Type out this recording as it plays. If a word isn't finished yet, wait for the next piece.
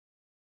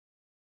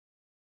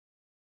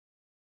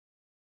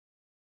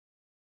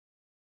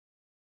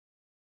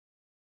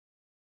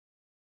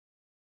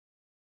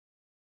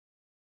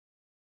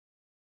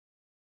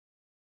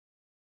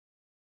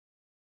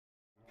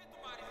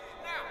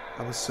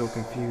I was so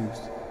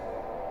confused.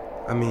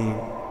 I mean,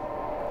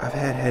 I've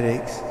had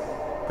headaches,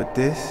 but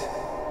this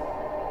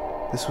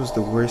was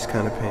the worst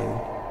kind of pain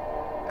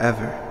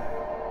ever.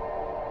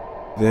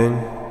 Then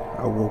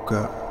I woke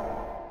up.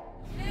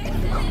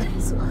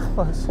 Come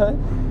on, son.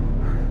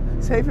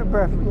 Save your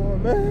breath. Come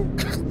on, man.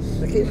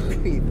 I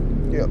can't breathe.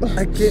 Yeah.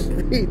 I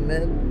can't breathe,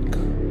 man.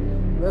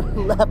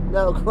 Laugh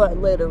now, cry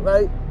later,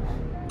 right?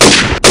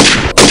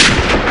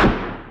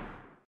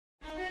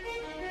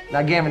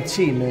 I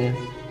guarantee, man.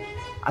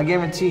 I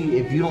guarantee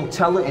if you don't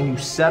tell her and you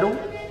settle,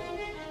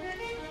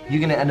 you're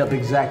gonna end up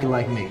exactly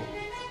like me.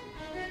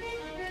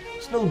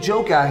 It's no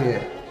joke out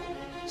here.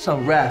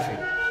 Son, Raffy.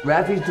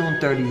 Raffy's doing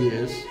 30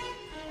 years.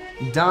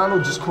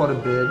 Donald just caught a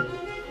bid.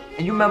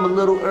 And you remember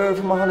Little Irv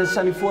from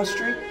 174th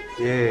Street?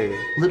 Yeah.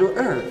 Little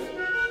Irv.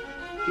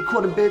 He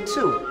caught a bid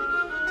too.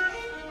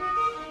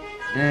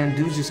 And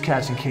dudes just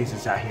catching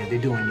cases out here. They're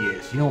doing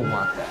years. You don't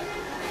want that.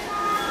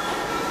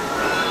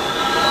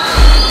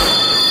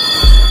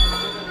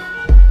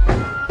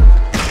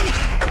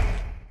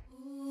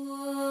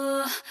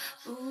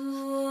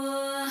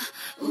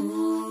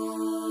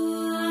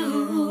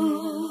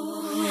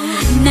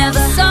 Never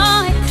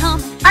saw it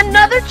coming.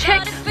 Another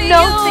chick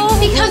knows things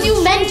because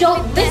you men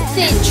don't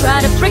listen.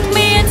 Try to prick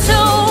me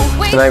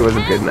into. Tonight was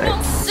a good night.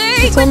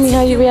 Tell me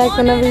how you react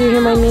whenever you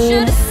hear my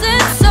name.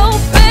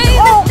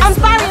 Oh, I'm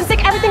sorry and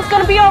think everything's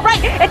gonna be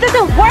alright. It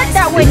doesn't work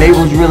that way. If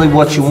Mabel's really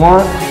what you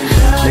want,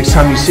 next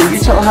time you see her, you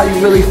tell her how you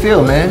really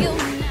feel, man.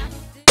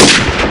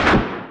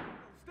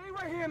 Stay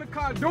right here in the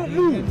car, don't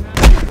move.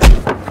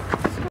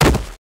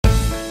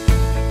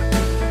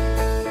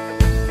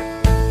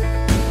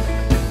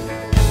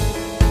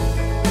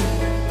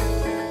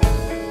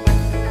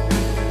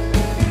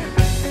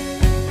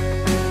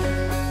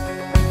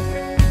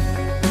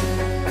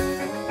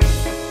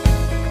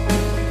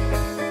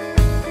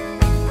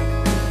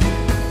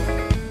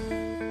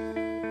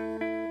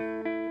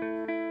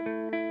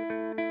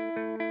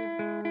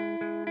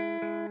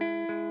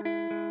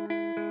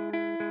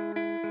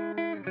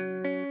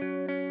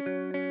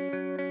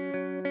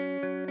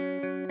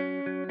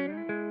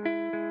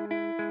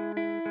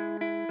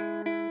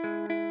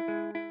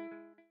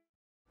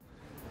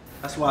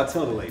 That's why I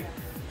tell the lady.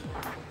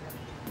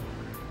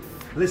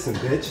 Listen,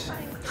 bitch.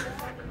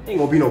 Ain't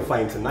gonna be no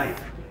fighting tonight.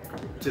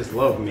 Just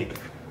love making.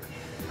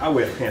 I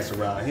wear the pants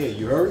around here,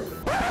 you heard?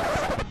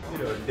 You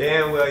know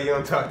damn well you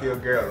don't talk to your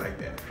girl like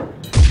that.